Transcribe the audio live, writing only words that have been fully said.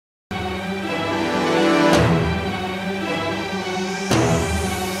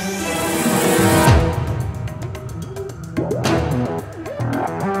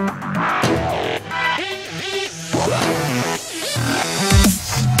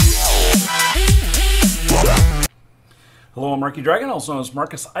Hello, I'm MarkeeDragon, also known as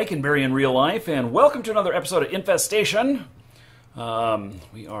Marcus Eikenberry in real life, and welcome to another episode of Infestation.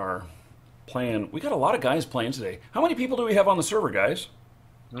 We are playing... We got a lot of guys playing today. How many people do we have on the server, guys?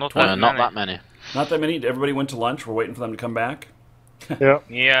 Not that many. Not that many? Everybody went to lunch? We're waiting for them to come back? Yeah.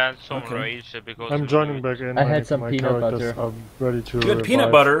 Yeah, some Okay. rage because... I'm joining back in. I had some my peanut characters butter. are ready to Good revive.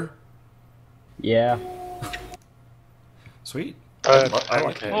 peanut butter. Yeah. Sweet. I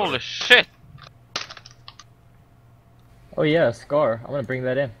like it. Holy shit! Oh yeah, Scar. I'm gonna bring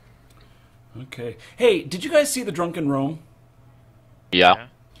that in. Okay. Hey, did you guys see the Drunken Rome? Yeah.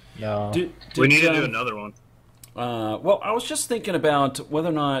 No. We need to do another one. Well, I was just thinking about whether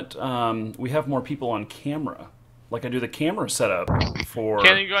or not we have more people on camera. Like I do the camera setup for...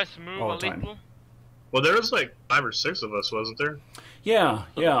 Can you guys move all a the time. little? Well, there was like 5 or 6 of us, wasn't there? Yeah.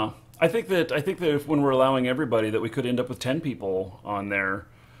 I think that if when we're allowing everybody that we could end up with 10 people on there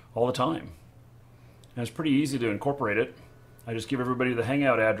all the time. And it's pretty easy to incorporate it. I just give everybody the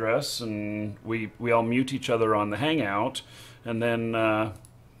Hangout address, and we all mute each other on the Hangout, and then oh,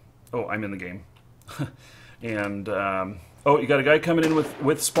 I'm in the game. And oh, you got a guy coming in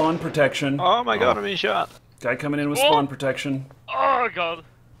with spawn protection. Oh my god, I'm being shot. Guy coming in with spawn protection. Oh god!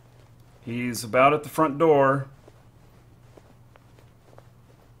 He's about at the front door.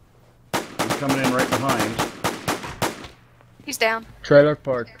 He's coming in right behind. He's down. Trailer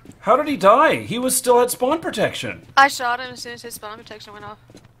park. How did he die? He was still at spawn protection. I shot him as soon as his spawn protection went off.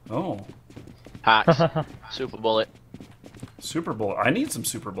 Oh. Hacks. Super bullet. Super bullet. I need some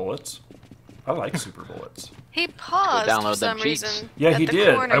super bullets. I like super bullets. He paused Go download for some them cheats. reason. Yeah, at he the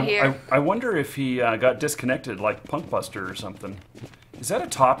did. corner here. I wonder if he got disconnected like Punkbuster or something. Is that a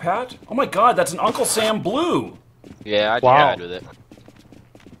top hat? Oh my god, that's an Uncle Sam blue! Yeah, I Wow. tried with it.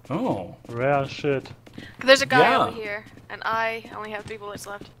 Oh. Rare shit. There's a guy Yeah. over here, and I only have 3 bullets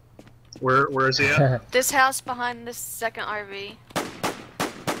left. Where is he at? This house behind this second RV.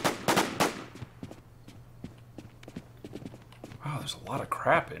 Wow, there's a lot of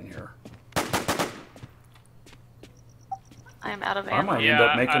crap in here. I am out of I ammo. might end Yeah,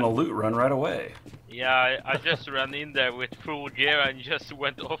 up making a loot run right away. Yeah, I just ran in there with full gear and just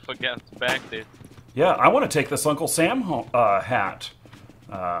went off against backed it. Yeah, I want to take this Uncle Sam hat.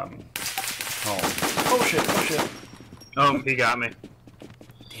 Home. Oh shit, oh shit. Oh, he got me.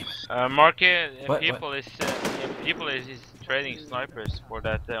 Markee, What? people is trading snipers for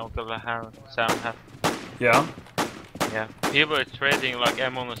that Uncle Sam hat. Yeah? Yeah, people are trading like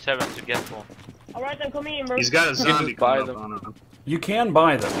M107 to get one. Alright, I'm coming in, bro. He's got a zombie buy coming up them. on him. You can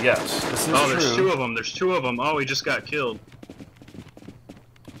buy them, yes. This is Oh, there's true. 2 of them. There's 2 of them. Oh, he just got killed.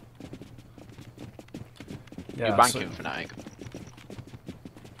 Yeah, You're banking fanatic.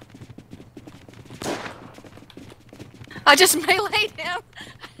 I just meleeed him!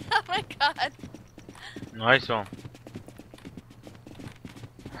 Oh my god. Nice one.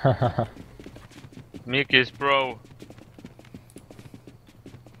 Mickey's bro.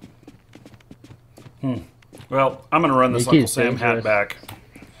 Well, I'm going to run this Mickey's Uncle Sam hat dangerous. back.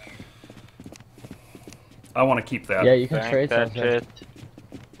 I want to keep that. Yeah, you can Bank trade that something. shit.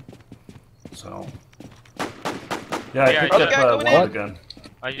 So. Yeah, I Yeah, picked yeah. up Going water in. gun.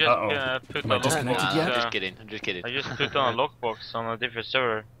 I just Uh-oh. put Am a I disconnected lockbox. yet? I'm just kidding. I'm just kidding. I just put on a lockbox on a different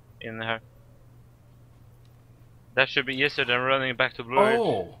server in here. That should be easier than running back to Blue Ridge.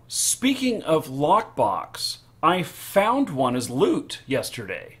 Oh, speaking of lockbox, I found one as loot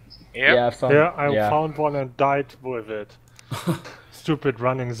yesterday. Yep. Yeah, I found. Yeah, I found one and died with it. Stupid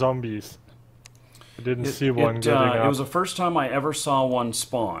running zombies. I didn't see one getting up. It was the first time I ever saw one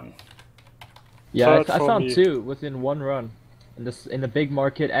spawn. Yeah, I Third for found me. 2 within one run. In the big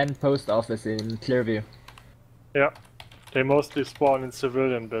market and post office in Clearview. Yeah. They mostly spawn in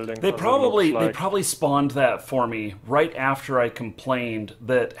civilian buildings. They as it probably looks like. spawned that for me right after I complained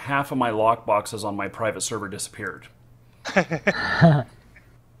that half of my lockboxes on my private server disappeared. Wrong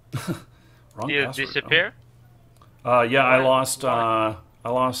Did it password, disappear? huh? Yeah, I lost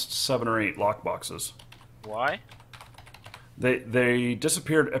 7 or 8 lockboxes. Why? They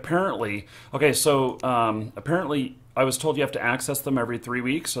disappeared apparently. Okay, so apparently I was told you have to access them every 3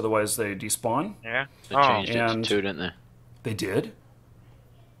 weeks, otherwise they despawn. Yeah. They changed it to and- 2, didn't they? They did.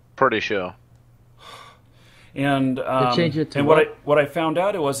 Pretty sure. And changed it to and what? what I found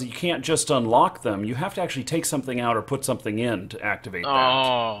out was that you can't just unlock them. You have to actually take something out or put something in to activate that.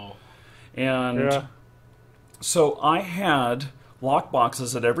 Oh. And Yeah. so I had lock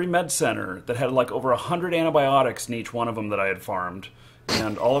boxes at every med center that had like over 100 antibiotics in each one of them that I had farmed,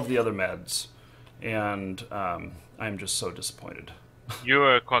 and all of the other meds. And I'm just so disappointed. You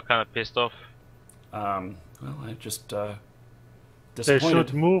were quite kind of pissed off. Well, I just They disappointed.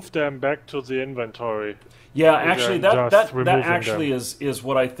 should move them back to the inventory. Yeah, actually, They're that just removing actually them. is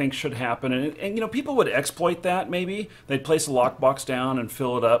what I think should happen, and you know, people would exploit that. Maybe they'd place a lockbox down and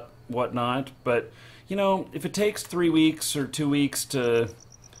fill it up, whatnot. But you know, if it takes 3 weeks or 2 weeks to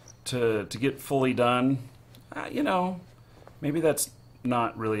get fully done, you know, maybe that's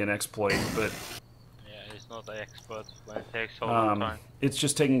not really an exploit, but Yeah, it's not an expert when it takes so long time. it's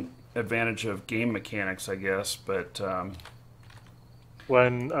just taking advantage of game mechanics, I guess. But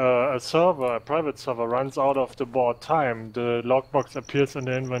When a private server, runs out of the board time, the logbox appears in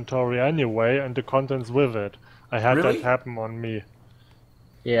the inventory anyway, and the contents with it. I had Really? that happen on me.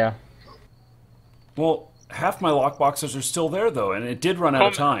 Yeah. well, half my lockboxes are still there though, and it did run out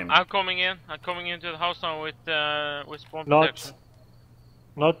of time. I'm coming in. I'm coming into the house now with spawn protection.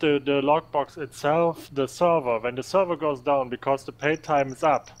 Not the logbox itself, the server. When the server goes down because the pay time is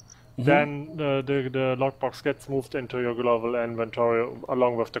up, then the logbox gets moved into your global inventory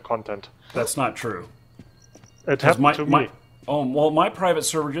along with the content. That's not true. It happened to me. Oh, well, my private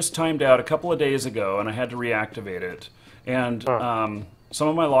server just timed out a couple of days ago, and I had to reactivate it. And some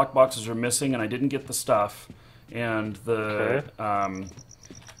of my lockboxes are missing, and I didn't get the stuff. And the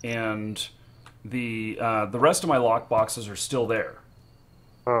the rest of my lockboxes are still there.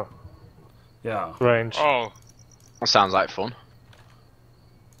 Huh. Yeah. Strange. Oh, That sounds like fun.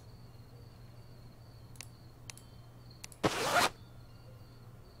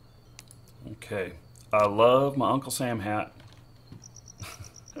 Okay. I love my Uncle Sam hat.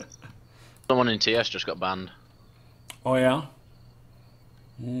 Someone in TS just got banned. Oh yeah.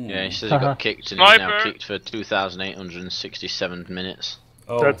 Yeah, he says he got kicked and he's now Sniper! kicked for 2,867 minutes.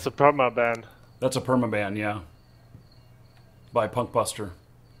 Oh, That's a permaban. that's a permaban, yeah. By Punkbuster.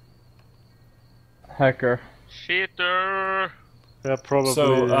 Hacker. cheater! Yeah, probably.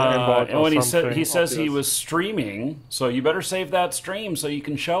 So, aimbot and or when he something says he obvious. was streaming, so you better save that stream so you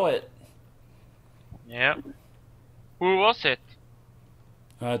can show it. Yeah. Who was it?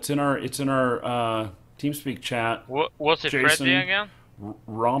 It's in our TeamSpeak chat. Was it Jason. Freddy again?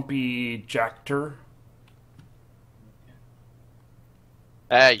 Rompy Jackter.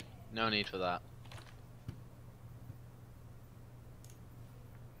 Hey, no need for that.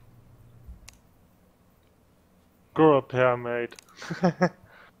 Grow up here, mate.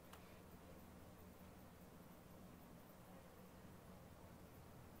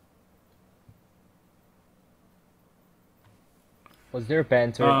 Was there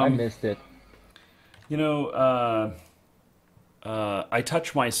banter? I missed it. You know, I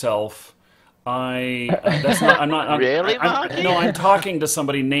touch myself. That's not. I'm not. Really, I'm, no, I'm talking to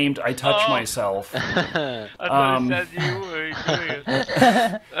somebody named I touch myself. I thought it said you were doing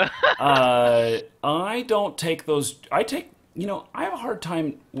it. I don't take those. I take. You know, I have a hard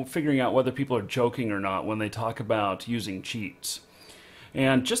time figuring out whether people are joking or not when they talk about using cheats.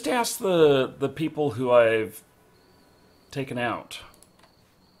 And just ask the people who I've taken out.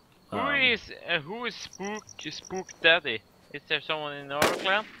 Who is Spook Daddy? Is there someone in our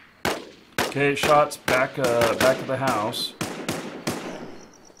clan? Okay, shots back of the house.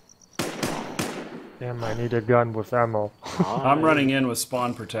 Damn, I need a gun with ammo. I'm running in with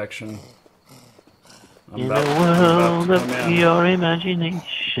spawn protection. I'm In about- the I'm about world to of come in. your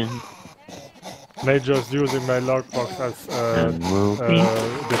imagination, Major's using my logbox as and will be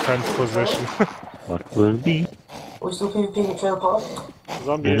defense position. what will be. We're still keeping Trail Park.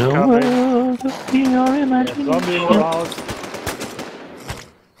 Zombie In is the coming. world of your Zombie imagination. around.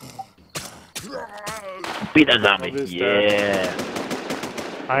 Beat a zombie. Zombies Yeah.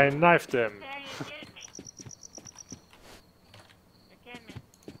 I knifed him.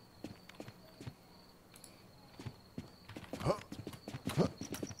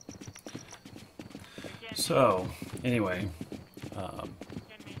 So, anyway,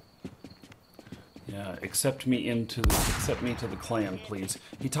 yeah, accept me to the clan, please.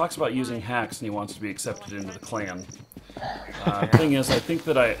 He talks about using hacks and he wants to be accepted into the clan. Thing is, I think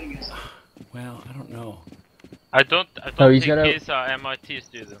that well, I don't know. I don't he's think gotta- he's a MIT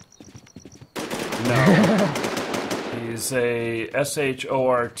student. No. He's a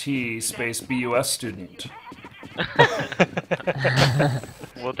SHORT space BUS student.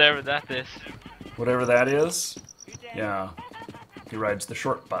 Whatever that is. Whatever that is, yeah. He rides the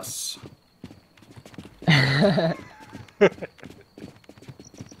short bus.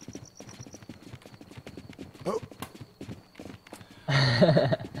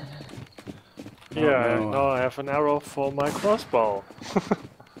 Yeah, no. now I have an arrow for my crossbow.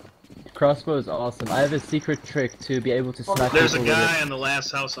 Crossbow is awesome. I have a secret trick to be able to smack There's a people with it. guy in the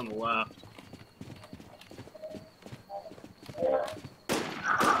last house on the left.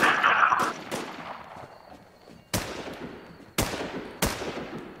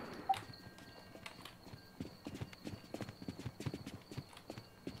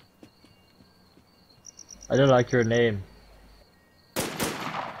 I don't like your name.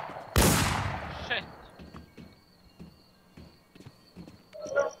 Shit.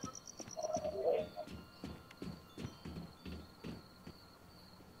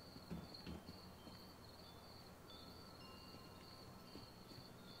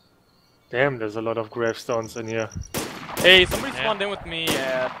 Damn, there's a lot of gravestones in here. Hey, somebody spawned in with me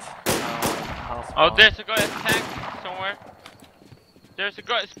at house. Oh, there's a guy at tank somewhere. There's a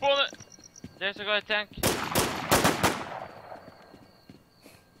guy spawn. There's a guy at tank.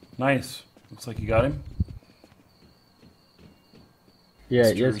 Nice. Looks like you got him. Yeah,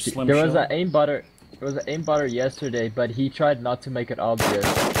 Mr. yes. Slim There was Shell. an aimbotter. There was an aimbotter yesterday, but he tried not to make it obvious.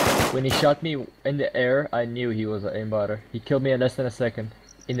 When he shot me in the air, I knew he was an aimbotter. He killed me in less than a second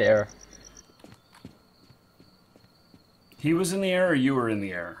in the air. He was in the air, or you were in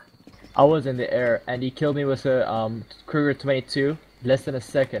the air? I was in the air, and he killed me with a Kruger 22, less than a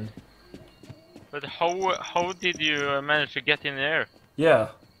second. But how did you manage to get in the air? Yeah.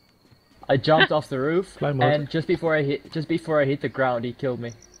 I jumped off the roof, Fly mode. and just before I hit the ground, he killed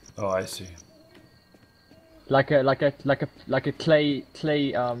me. Oh, I see. Like a clay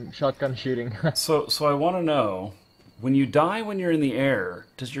shotgun shooting. So I want to know, when you die when you're in the air,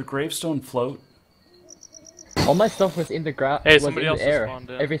 does your gravestone float? All my stuff was in the ground. Hey, was somebody in else the just air. spawned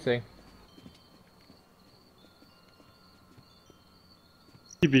in. Everything.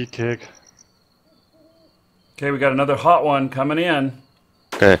 TB kick. Okay, we got another hot one coming in.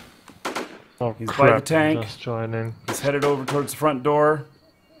 Okay. Oh, He's by crap, the tank. I'm just joining. He's headed over towards the front door.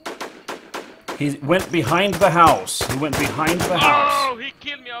 He went behind the house. He went behind the house. Oh, he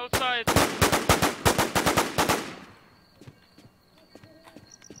killed me outside.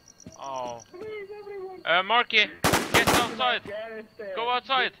 Oh. Markee, get outside. Go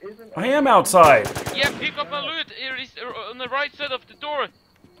outside. I am outside. Yeah, pick up my loot. It is on the right side of the door.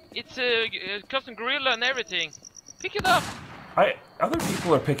 It's a custom gorilla and everything. Pick it up. Other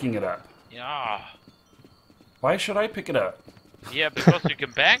people are picking it up. Yeah. Why should I pick it up? Yeah, because you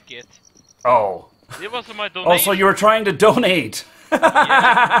can bank it. Oh. It was my donation. Oh, so you were trying to donate.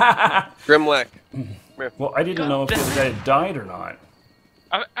 Grimlack. Well, I didn't know if the other guy had died or not.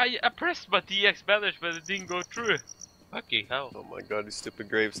 I pressed my DX bandage, but it didn't go through. Fucking hell. Oh my god, these stupid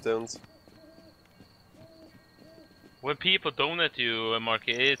gravestones. When people donate to you,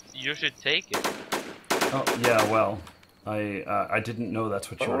 Markee, you should take it. Oh, yeah, well, I didn't know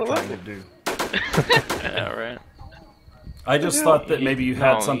that's what you were trying to do. Yeah, right. I just thought that maybe you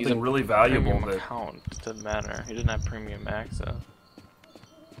had No, something he's a really valuable premium that... account. It doesn't matter. He didn't have premium access.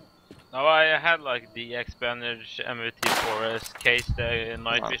 No, I had like DX bandage, MVT forest, case day,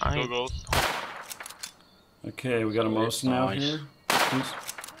 night vision goggles. Okay, we got a Mosin now here. Please.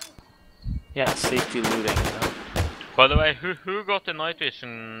 Yeah, safety looting, you know. By the way, who got the night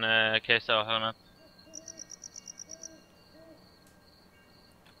vision case out helmet?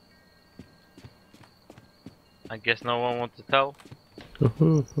 I guess no one wants to tell.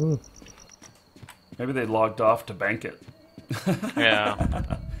 Maybe they logged off to bank it.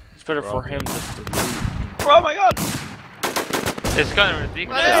 Yeah. It's better for him just to loot. Oh my god! It's kind of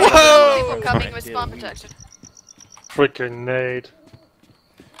ridiculous. Whoa! People coming with spawn protection. Freaking nade.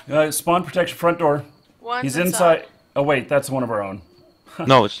 Spawn protection front door. One's He's inside. Oh wait, that's one of our own.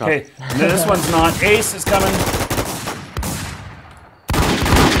 No, it's not. Okay, this one's not. Ace is coming.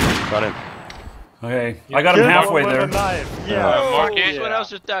 Got him. Okay, I got him halfway there. Yeah, Markee, What else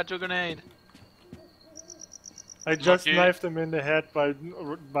just died to a grenade? I just Markee. knifed him in the head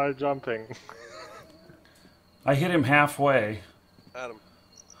by jumping. I hit him halfway. Adam.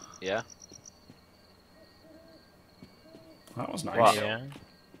 Yeah. That was nice. Wow. Yeah.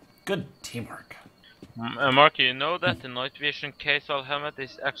 Good teamwork. Markee, you know that the night vision case-all helmet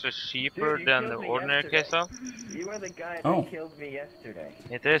is actually cheaper than the ordinary case-all? You were the guy Oh. that killed me yesterday.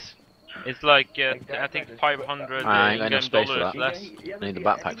 It is. It's like, I think 500 I ain't got enough space for dollars that. less. I need the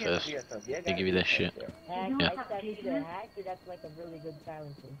backpack first. They give you this shit. Yeah. That's like a really good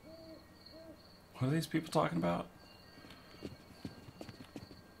silencer. What are these people talking about?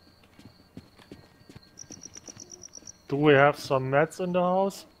 Do we have some mats in the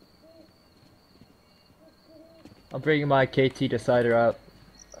house? I'm bringing my KT decider out.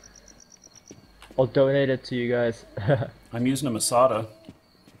 I'll donate it to you guys. I'm using a Masada.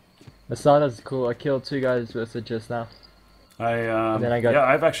 Masada's cool. I killed 2 guys with it just now. And then I got- Yeah,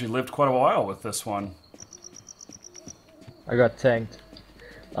 I've actually lived quite a while with this one. I got tanked.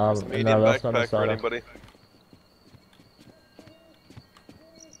 Medium No, that's not backpack for Masada. anybody.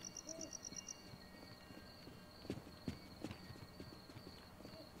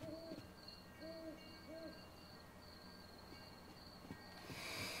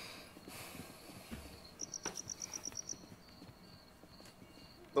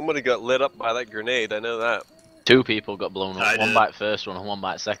 Somebody got lit up by that grenade, I know that. 2 people got blown up. I One did. by the first one and one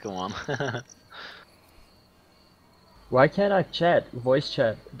by the second one. Why can't I chat? Voice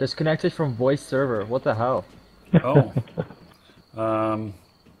chat. Disconnected from voice server. What the hell? Oh. But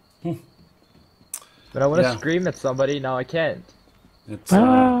I want to Yeah. scream at somebody, now I can't. It's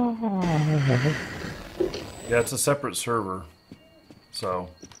yeah, it's a separate server. So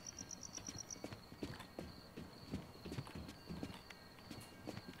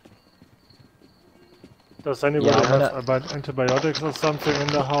Does anybody Yeah, I'm have about antibiotics or something in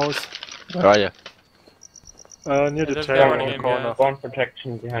the house? Where are you? Near the There's table one in the in, corner. One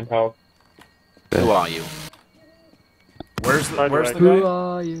protection behind house. Who are you? where's the Who Who guy?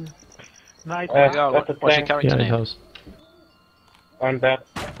 are you? Night. That's a What's your tank. character name? I'm dead.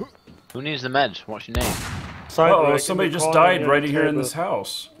 Who needs the meds? What's your name? Oh, somebody just died right here in table. this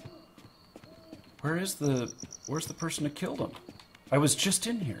house. Where's the person that killed him? I was just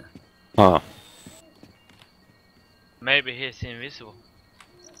in here. Oh. Maybe he's invisible.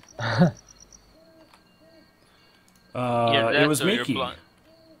 It was so you're Miki. blind.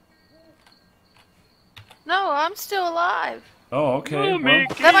 No, I'm still alive. Oh, okay. Well,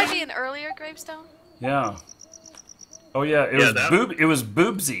 That might be an earlier gravestone. yeah. Oh yeah, it Yeah, was that- It was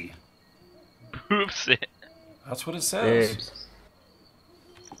Boobsy. Oopsie. That's what it says. Babes.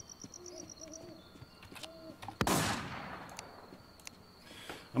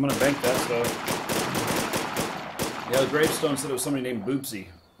 I'm gonna bank that stuff. Yeah, the gravestone said it was somebody named Boobsy.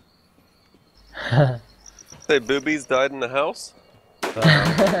 Say, boobies died in the house?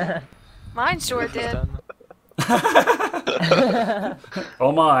 Mine sure did.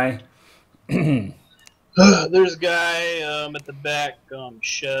 Oh my. There's a guy at the back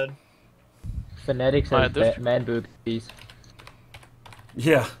shed. Phonetics Alright, and man boobies.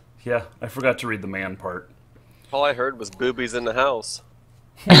 Yeah, I forgot to read the man part. All I heard was boobies in the house.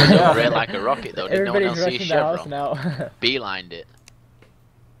 Yeah. Ran like a rocket though. Did no one Everybody's else see rushing the house Chevron? now. Beelined it.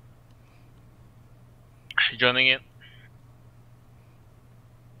 Joining in.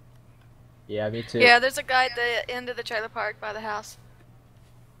 Yeah, me too. Yeah, there's a guy at the end of the trailer park by the house.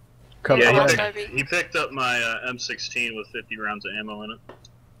 Come Yeah, on, he Toby. picked up my M16 with 50 rounds of ammo in it.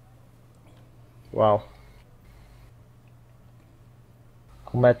 Wow.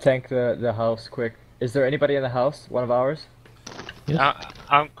 I'm gonna tank the house quick. Is there anybody in the house? One of ours?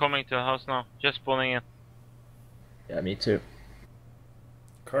 I'm coming to the house now. Just spawning in. Yeah, me too.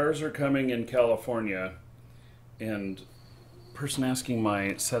 Cars are coming in California, and person asking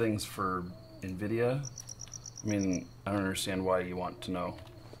my settings for NVIDIA. I mean, I don't understand why you want to know.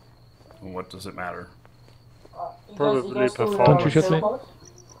 And what does it matter? Probably performance. Don't you shoot me?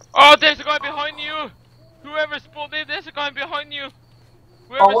 Oh, there's a guy behind you! Whoever spawned in, there's a guy behind you!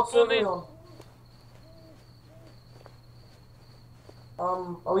 Whoever Oh, what's spawned server in. you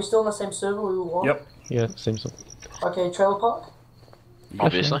on? Are we still on the same server we were on? Yep. Yeah, seems so. Okay, trailer park?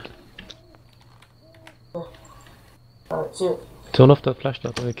 Obviously. Alright, see it. Turn off the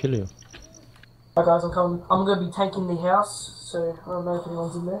flashlight or I kill you. Alright guys, I'm coming. I'm gonna be tanking the house, so I don't know if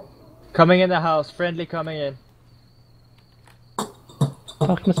anyone's in there. Coming in the house. Friendly coming in.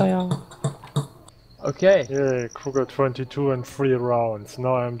 Fuck Messiah. Okay. Yay, Kruger 22 and 3 rounds.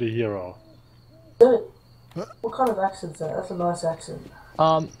 Now I'm the hero. Dude, what kind of accent's that? That's a nice accent.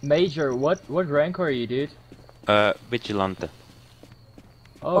 Major, what rank are you, dude? Vigilante.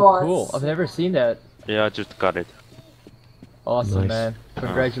 Oh, Oh, cool. it's- I've never seen that. Yeah, I just got it. Awesome, Nice. man.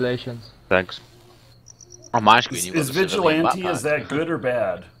 Congratulations. Thanks. On my screen, Is, you've got is the civilian vigilante, backpack. is that good or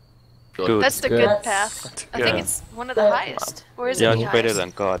bad? Good. That's the Good. good path. I think it's one of the highest. Or is Yeah, it the it's better highest? than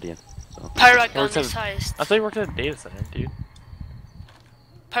Guardian. Paragon Pyragon is highest. I thought you worked at a data center, dude. What are you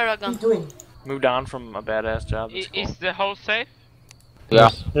Pyragon. doing? Moved on from a badass job. That's cool. Is the house safe? Yeah.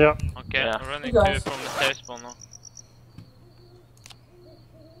 Yeah. Okay, Yeah. I'm running Hey, to guys. it from the safe spawn now.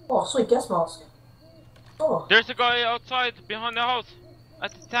 Oh, sweet gas mask. Oh, There's a guy outside behind the house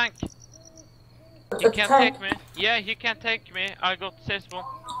at the tank. He a can't tank. take me. Yeah, he can't take me. I got safe spawn.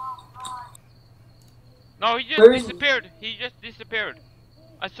 No, he just Where is he? disappeared. He just disappeared.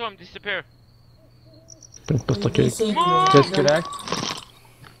 I saw him disappear. DC, you mean? Disconnect.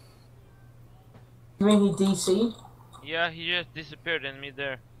 You mean he DC? Yeah, he just disappeared in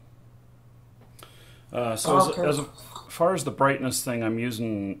midair. So Okay. as far as the brightness thing, I'm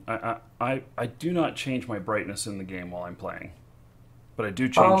using. I do not change my brightness in the game while I'm playing, but I do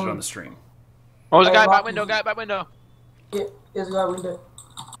change it on the stream. Oh, there's a guy Oh, back Markee. window, guy back window. Yeah, there's a guy window.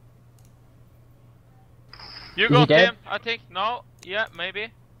 You he got dead? him, I think. No, yeah,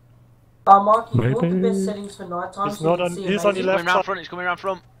 maybe. Markey, you want the Maybe. best settings for nighttime He's so you not can on- see he's on amazing? the He's left coming around side. front, he's coming around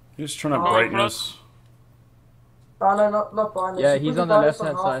front. You just turn up Oh, brightness. Oh no, not blindness. Yeah, you he's put on the blindness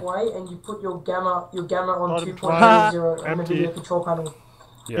left-hand on side. halfway, and you put your gamma on Not 2.00 and empty. then the control panel.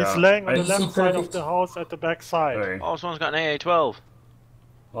 Yeah. He's laying on the You see left side of perfect. the house at the back side. Okay. Oh, someone's got an AA-12.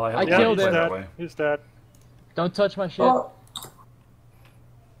 Well, I, I hope killed you play him. that way. He's dead. Don't touch my shit. Oh,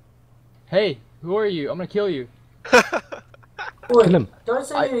 Hey, who are you? I'm gonna kill you. boy, Kill him. don't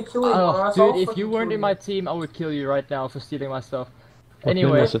say you're gonna kill anyone, or else Dude, I'll if fucking you weren't kill in my team, I would kill you right now for stealing my stuff. What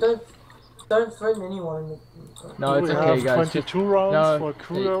Anyway, was it? Don't threaten anyone. no, it's we okay, have guys. 22 rounds No, for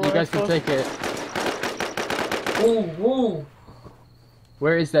cruiser you guys can rifle. take it. Ooh, ooh.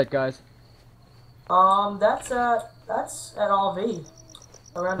 Where is that, guys? That's at RV.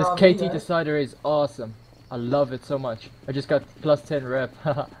 Around This RV, KT though. decider is awesome. I love it so much. I just got plus 10 rep.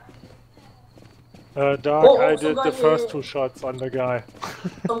 Dark, Oh, I some did guy the first here. 2 shots on the guy.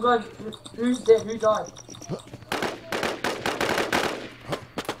 Some guy, who's dead? Who died?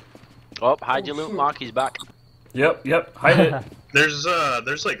 Oh, hide your Oh, loot, shit. Markee's back. Yep. Hide it.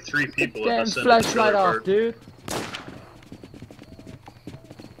 There's like 3 people at Damn the center of the flashlight trailer off, park. dude.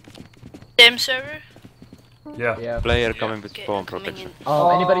 Dim server? Yeah. Yeah. Player coming with Okay, spawn coming protection. in.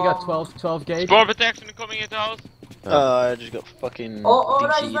 Anybody got 12 gauge? Spawn protection coming into house. I just got fucking Oh no,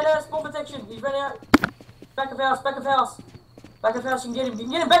 he's DC'd. run out of spawn protection. He's run out. Back of house, back of house. Back of house, you can get him. You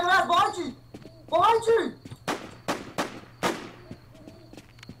can get him. Back of house, behind you. Behind you.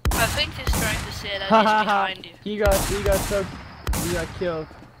 I think he's trying to say that he's behind you. He got killed.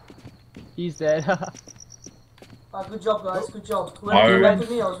 He's dead. Good job, guys. Good job. Whoever came back with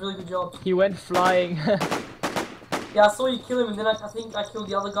me, that was really good job. He went flying. Yeah, I saw you kill him, and then I think I killed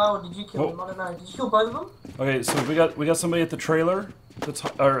the other guy, or did you kill him? I don't know. Did you kill both of them? Okay, so we got somebody at the trailer. That's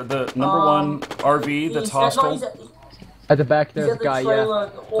or the number one RV that's He's hostile. At the back, He's there's at a the guy, yeah. trailer,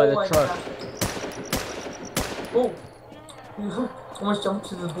 all By the the way truck. back. Oh. Almost jumped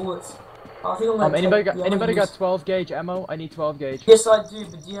to the bullets. I think I'm gonna Anybody take got the anybody other got 12 gauge ammo? I need 12 gauge. Yes, I do,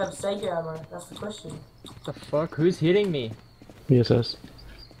 but do you have Sega ammo? That's the question. What the fuck? Who's hitting me? VSS.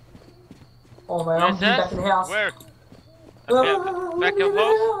 Oh man, I'm Yes, back in the house. Where? Back of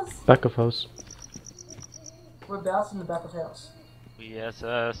house? Back of house. We're about in the back of house.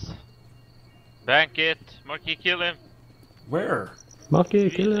 VSS. Bank it. Markee, kill him. Where?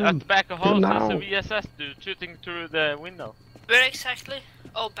 Markee, kill At him. the back of Kill him house, now. there's a VSS dude shooting through the window. Where exactly?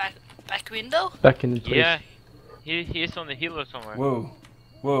 Oh, back window? Back in the place. Yeah, he's on the hill or somewhere.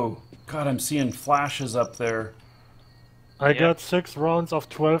 Whoa. God, I'm seeing flashes up there. I got 6 rounds of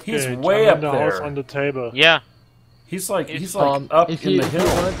 12 He's gauge. way I'm up in the house there. on the table. Yeah. He's like Um, up if in you- the if you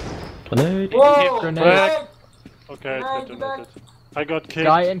hill. want- Grenade. Whoa! Grenade. Grenade! Okay, Grenade, it get detonated. back. I got kicked.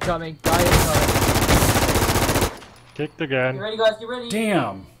 Guy incoming. Kicked Get again. ready, guys, get ready.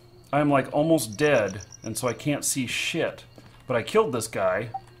 Damn. I'm like almost dead, and so I can't see shit. But I killed this guy.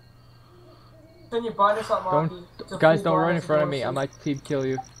 Turn your brightness up, Markee. Guys, don't run in front of me. I might team kill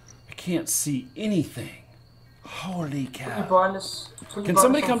you. I can't see anything. Holy Put your cow. brightness. Can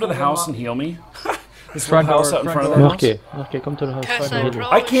somebody come to the house and heal me? This Front little house door, out in front front of the house. Markee, Markee, come to the house. Curse I'll and heal you.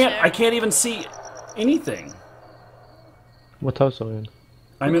 Pro is there. I can't even see anything. What house are you in?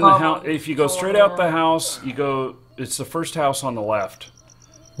 I'm in the house. If you go straight out the house, you go. It's the first house on the left.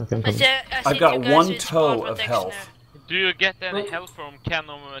 Okay, I'm I coming. think I've got you guys one need toe spawn of protection health. Do you get any Wait. help from can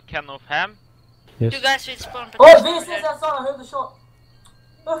of ham? Yes. You guys need spawn Oh, protection. VSS over here. outside, I heard the shot.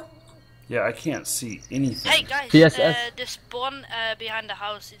 Yeah, I can't see anything. Hey guys, VSS. the spawn behind the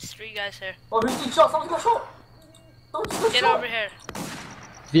house. It's 3 guys here. Oh, who's getting shot? Someone's got shot. Someone's got Get shot. over here.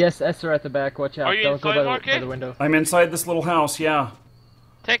 VSS are at the back. Watch out. Are you Don't go inside, by Markee? the window. I'm inside this little house. Yeah.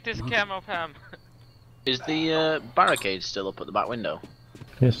 Take this cam of ham. Is the barricade still up at the back window?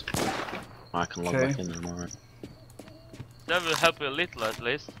 Yes. I can log Okay. back in there, alright. That will help you a little at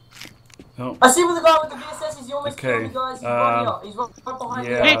least. Oh. I see with the guy with the VSS, he's almost Okay, killed me, guys. He's right here. He's right behind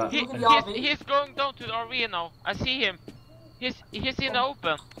me. yeah. Look at the RV. He's going down to the RV now. I see him. He's in the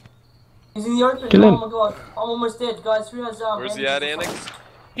open. He's in the open. Kill him. Oh my god. I'm almost dead, guys. Who has Where's he at, Annex?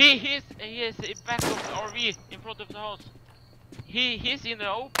 He is back of the RV in front of the house. He's in the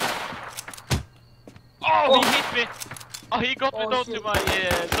open. Oh, he hit me. Oh, he got me down to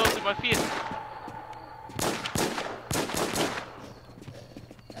my feet.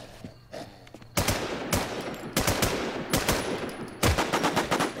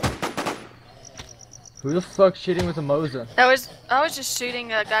 Who the fuck's shooting with a Mosin? I was just shooting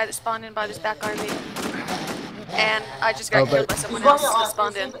a guy that spawned in by this back RV. And I just got killed by someone else that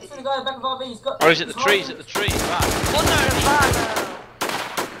spawned in. See the guy at the back of RV. He's got. Or is it the trees? At the tree? Back.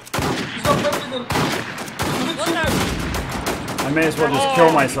 He's got friends with him. I may as well just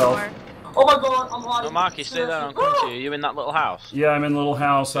kill myself. Oh my god, I'm hiding. No, Markee, stay there and come to you. Are you in that little house? Yeah, I'm in a little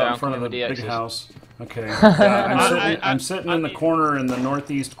house out Yeah, in front of the I'm coming with big the house. Okay. Yeah, I'm sitting in the corner, in the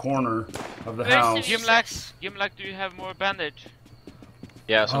northeast corner of the house. Gimlax, do you have more bandage?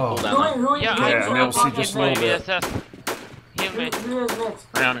 Yeah, some cooldown. Yeah, I'm able to see just a little bit. Heal me.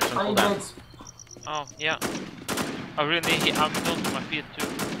 Around it, some cooldown. Oh, yeah. I'm done to my feet too.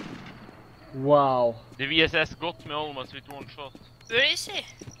 Wow. The VSS got me almost with one shot. Where is he?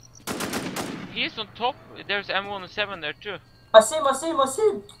 He's on top. There's M17 there too. I see him.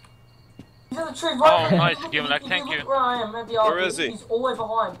 He's in the tree right Oh, nice, Gimlax, thank you. Where I am, at the Where is he? He's all the way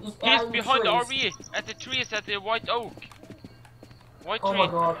behind. He's behind the trees. RV, at the trees, at the white oak. White Oh tree. my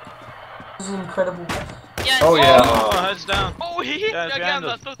god. This is incredible. Yeah. Oh yeah. Oh, heads down. Oh, he hit me again.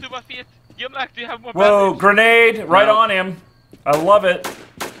 That's not to my feet. Gimlax, do you have more Whoa, bandage? grenade right on him. I love it.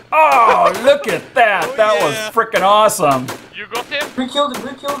 Oh, look at that. That was freaking awesome. You got him? Who killed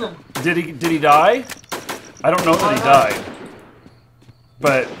him? Did he die? I don't know that he died.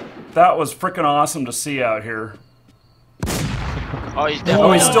 But that was freaking awesome to see out here. Oh, he's dead.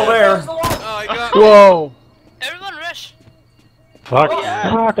 Oh, he's still there. Whoa. Everyone rush. Fuck. Oh,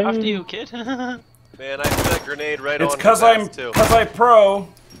 yeah. After you, kid. Man, I threw that grenade right It's on because I'm pro.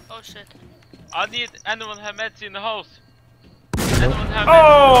 Oh shit. I need anyone have meds in the house.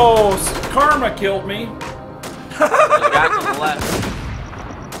 Oh, Karma killed me. There's a guy to the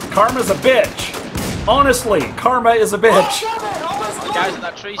left. Karma's a bitch. Honestly, Karma is a bitch. The guys in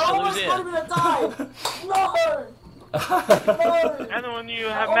that tree still lose here. No! Anyone you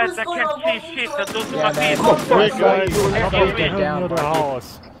have meds that can't see shit that doesn't Yeah, man. Three guys Everyone up get the down, hill near the Markee.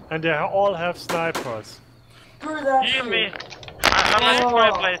 house. And they all have snipers. Screw that Heal shit. me. I'm at the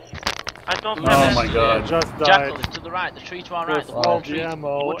fireplace. I don't have Oh meds. my god. Just died. Jackal is to the right, the tree to our right. The All tree. the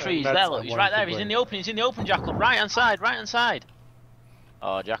ammo. What tree is and there? that's Look, he's I right wanted there. to He's in the bring. open. He's in the open, Jackal. Right hand side. Right hand side.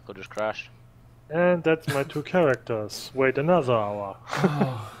 Oh, Jackal just crashed. And that's my two characters. Wait another hour.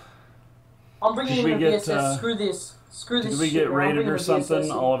 I'm bringing Did in we the get, VSS. Screw this. Screw this Did we shit, get man. I'm raided bringing or the something? VSS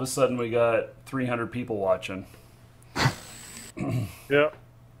in. All of a sudden we got 300 people watching. Yeah.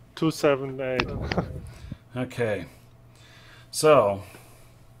 278. Okay. So,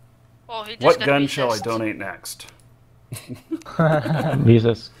 Oh, he just what got gun shall I VSS. donate next?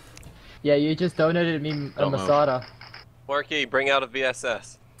 Jesus. Yeah, you just donated me a Don't move. Masada. Markee, bring out a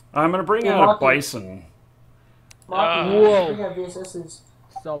VSS. I'm gonna bring Yeah, out a Markee. bison. Markee, Whoa. bring out VSSs.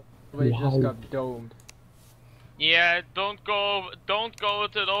 Somebody just got domed. Yeah, don't go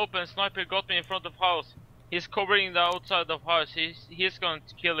to the open. Sniper got me in front of house. He's covering the outside of house. He's going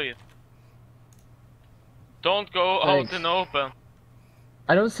to kill you. Don't go Thanks. out in the open.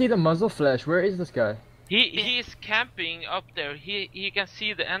 I don't see the muzzle flash. Where is this guy? He's camping up there. He can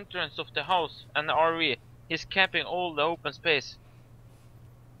see the entrance of the house and the RV. He's camping all the open space.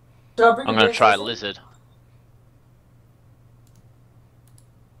 I'm gonna try lizard.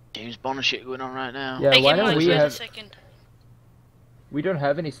 James Bond shit going on right now. Yeah, Hey, why give don't me we a have... second. We don't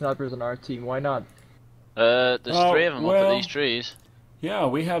have any snipers on our team. Why not? There's three of them up well, at these trees. Yeah,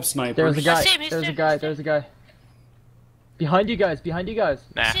 we have snipers. There's a guy. I see him, he's There's a there, guy. he's there. There's a guy. Behind you guys. Behind you guys.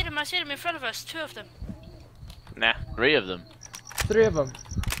 Nah. I see them in front of us. 2 of them. Nah. Three of them. 3 of them.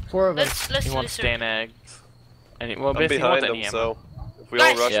 4 of them. Let's He wants lizard. Dan egg. And well, I'm basically he wants behind any them, ammo. so if we all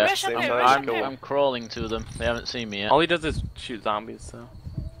Guys, rush Yeah, at the rush up same here, time, rush we up can here. I'm crawling to them. They haven't seen me yet. All he does is shoot zombies, so.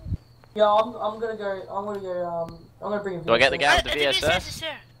 Yeah, I'm gonna go. I'm gonna bring a VSS. Do I get the guy with the The VSS VSS? is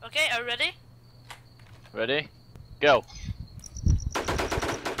here. Okay, are you ready? Ready? Go.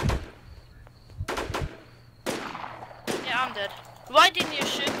 Yeah, I'm dead. Why didn't you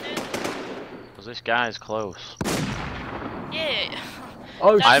shoot, dude? Because this guy's close. Yeah.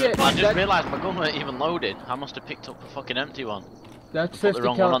 Oh I shit! just That, realised my gun weren't even loaded. I must have picked up a fucking empty one. that's Put 50 the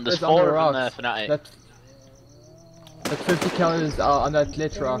wrong one on. calories There's on the 4 of them rocks. there, Fnatic. That's 50 calories on that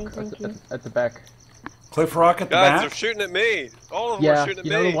lit rock at the back. Cliff Rock at the Guys, back? they're shooting at me. All of them Yeah, are shooting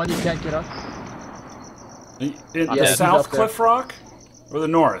you at know me. the one you can't get up? In Yeah, the he's South up there. Cliff Rock? Or the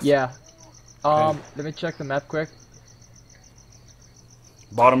North? Yeah. Let me check the map quick.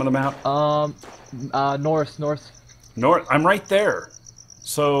 Bottom of the map? North. North. I'm right there.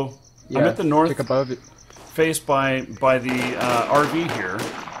 So, Yeah, I'm at the north check above it. face by the RV here.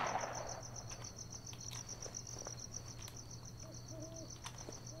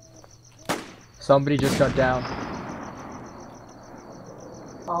 Somebody just got down.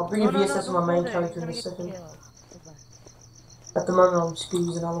 I'll bring a VSS on my main character in a second. At the moment, I'm just gonna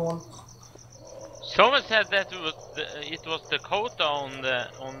use another one. Someone said that it was the quota on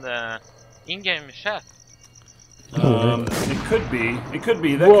the in-game chat. It could be. It could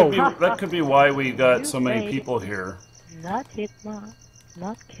be. That could be why we got so many people here. Not hit mark,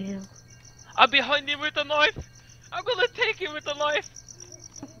 not kill. I'm behind him with a knife. I'm gonna take him with a knife.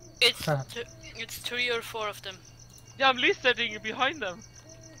 It's It's 3 or 4 of them. Yeah, I'm listening behind them.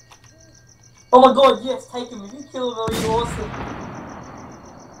 Oh my god, yes, take him. If you kill him, that'll be awesome.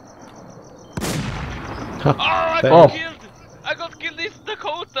 Oh, I Oh. got killed! I got killed in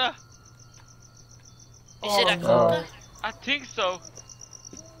Dakota! Is it Dakota? I think so.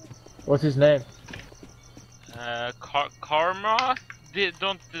 What's his name? Karma?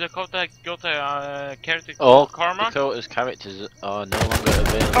 Don't Dakota got a character All called Karma? Dakota's characters are no longer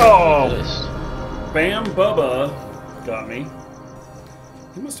available. Oh. on the list. Bam Bubba got me.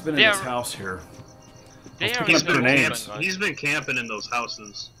 He must have been in this house here. They are He's been, names. he's been camping in those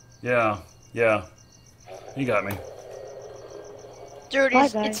houses. Yeah, yeah. He got me. Dude,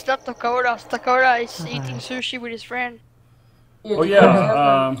 it's not Dakota. Dakota is eating sushi with his friend. Yeah, Oh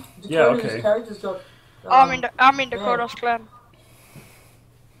yeah, yeah, okay. I'm in Dakota's clan.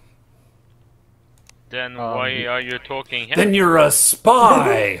 Then why are you talking here? Then you're a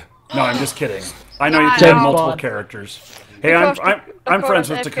spy. No, I'm just kidding. I know you can James have multiple Bond. characters. Hey, I'm friends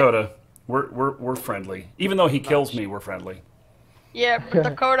with Dakota. We're friendly. Even though he kills me, we're friendly. Yeah, but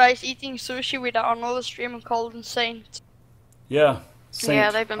Dakota is eating sushi with another streamer called Saint. Yeah. Saint.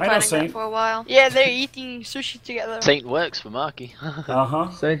 Yeah, they've been I know planning that Saint. for a while. Yeah, they're eating sushi together. Saint works for Markee. Uh-huh.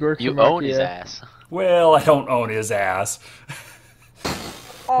 Saint works You for Markee, own his yeah. ass. Well, I don't own his ass.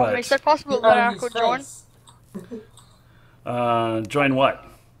 Oh, But- is that possible that I could join? Join what?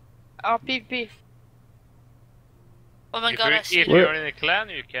 PvP. Oh my god, I see If it. you're in a clan,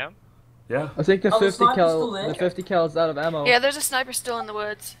 you can. Yeah. I think the Oh, the 50 sniper's still cal, there? the 50 cal is out of ammo. Yeah, there's a sniper still in the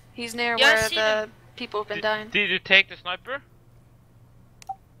woods. He's near Yeah, I where see the people have been dying. Did you take the sniper?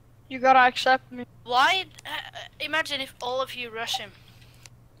 You gotta accept me. Why? Imagine if all of you rush him.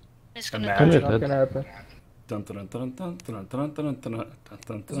 It's gonna Imagine. It's not gonna happen. Dun, dun, dun, dun, dun, dun, dun, dun, dun,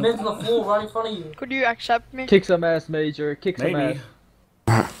 dun, It's meant to the floor right in front of you. Could you accept me? Kick some ass, Major. Kick some Maybe.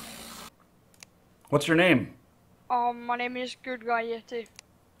 ass. What's your name? My name is Good Guy Yeti.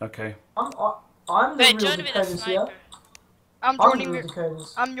 Okay. I'm the Wait, real join with a Dakotas here. sniper. I'm I'm the joining real with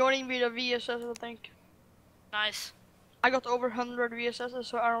Dakotas. I'm joining with a VSS, I think. Nice. I got over 100 VSSs,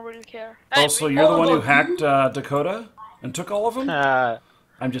 so I don't really care. Hey, Also, you're the Oh, one who look, hacked Dakota and took all of them?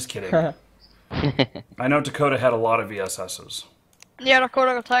 I'm just kidding. I know Dakota had a lot of VSSs. Yeah,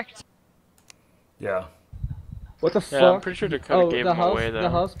 Dakota got hacked. Yeah. What the Yeah, fuck? I'm pretty sure Dakota gave the him house, away the though.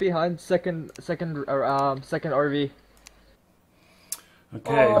 house behind second RV.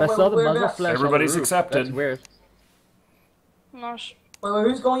 Okay. Oh, But I saw the wait, muzzle wait, flash. Everybody's on the roof. accepted. That's weird. Nice. Wait,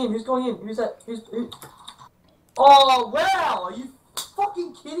 who's going in? Who's going in? Who's that? Who? Oh, wow! Are you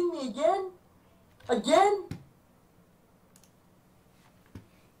fucking kidding me again? Again?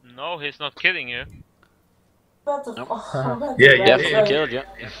 No, he's not kidding you. About to, Nope. I'm about to Yeah, grab Definitely it. killed you.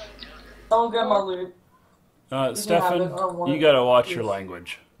 Someone grab my loot. Stefan, I don't want you it. gotta watch your Yes.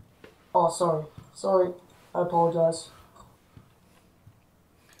 language. Oh, sorry. Sorry. I apologize.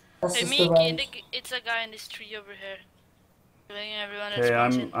 That's Hey, just the Minky, range. it's a guy in this tree over here. Killing everyone that's Okay,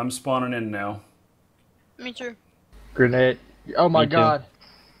 watching. I'm spawning in now. Me too. Grenade. Oh my Me too. god.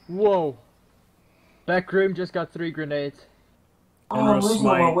 Whoa. Back room just got 3 grenades. Oh, I'm losing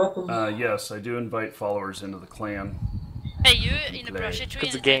all my weapons. Yes, I do invite followers into the clan. Hey, you in the Play. brushy tree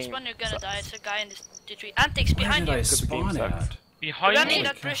Cause in the the next game one, you're gonna sucks. die. It's a guy in this tree. Antics Where behind did you. I the game spawn sucks. at? Behind Run in you?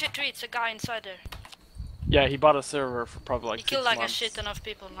 that brushy tree, it's a guy inside there. Yeah, he bought a server for probably like He 6 killed like months. a shit ton of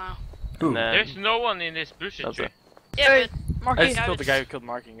people now. Who? And then There's no one in this bushy That's tree. it. Yeah, Hey, but I Markee. just killed the guy who killed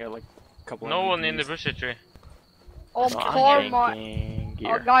Markee and got like a couple No of one in the MVPs. bushy tree. Oh, So I'm Karma. ganking Oh,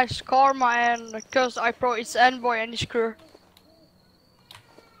 gear. guys, Karma and because I pro it's Envoy and his crew.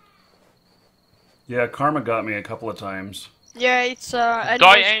 Yeah, Karma got me a couple of times. Yeah, it's Die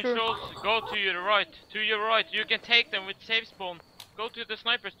Envoy's crew. angels, go to your right. To your right. You can take them with safe spawn. Go to the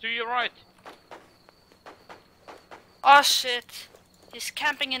snipers, to your right. oh shit, he's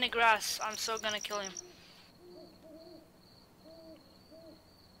camping in the grass. I'm so gonna kill him.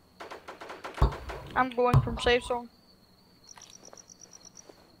 I'm going from safe zone.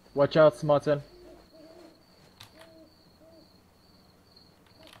 Watch out, Smutton.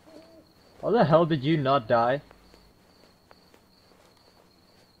 How the hell did you not die?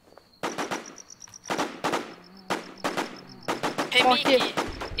 Hey Markee. Miki,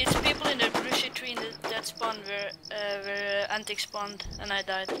 it's people in the bushy tree in that spawn where Antics spawned and I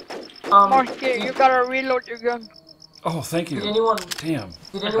died. Markee, you gotta reload your gun. Oh, thank you. Did anyone? Damn.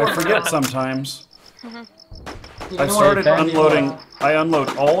 Did anyone? I forget sometimes. Did I anyone started ban you, unloading. I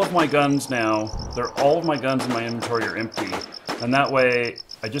unload all of my guns now. All of my guns in my inventory are empty, and that way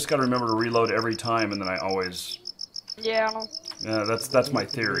I just got to remember to reload every time, and then I always. Yeah, I know. Yeah, that's my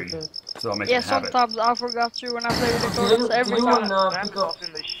theory. So I'll make Yeah, it a habit. sometimes I forgot to when I play with the Did codes every anyone time. pick up?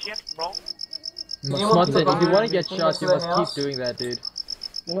 Swanson, if you want to get shot, you must keep doing that, dude.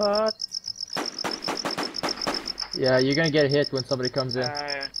 What? Yeah, you're gonna get hit when somebody comes in.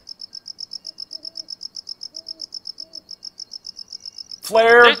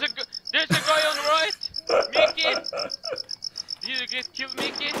 Flare! There's a guy on the right! Mickey! Did you get killed,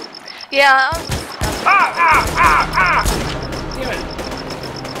 Mickey? Yeah. Damn it!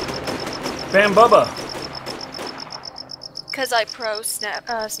 Bam Bubba! Because I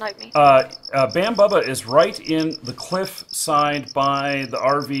snipe me. Bam Bubba is right in the cliff side by the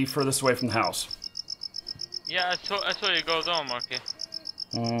RV furthest away from the house. Yeah, I saw you go down, Markee.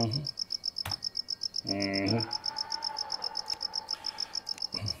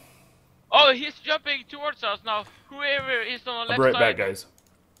 Oh, he's jumping towards us now. Whoever is on the left side. I'll be right back, guys.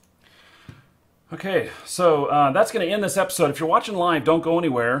 Okay, so that's going to end this episode. If you're watching live, don't go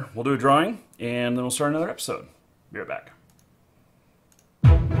anywhere. We'll do a drawing, and then we'll start another episode. Be right back.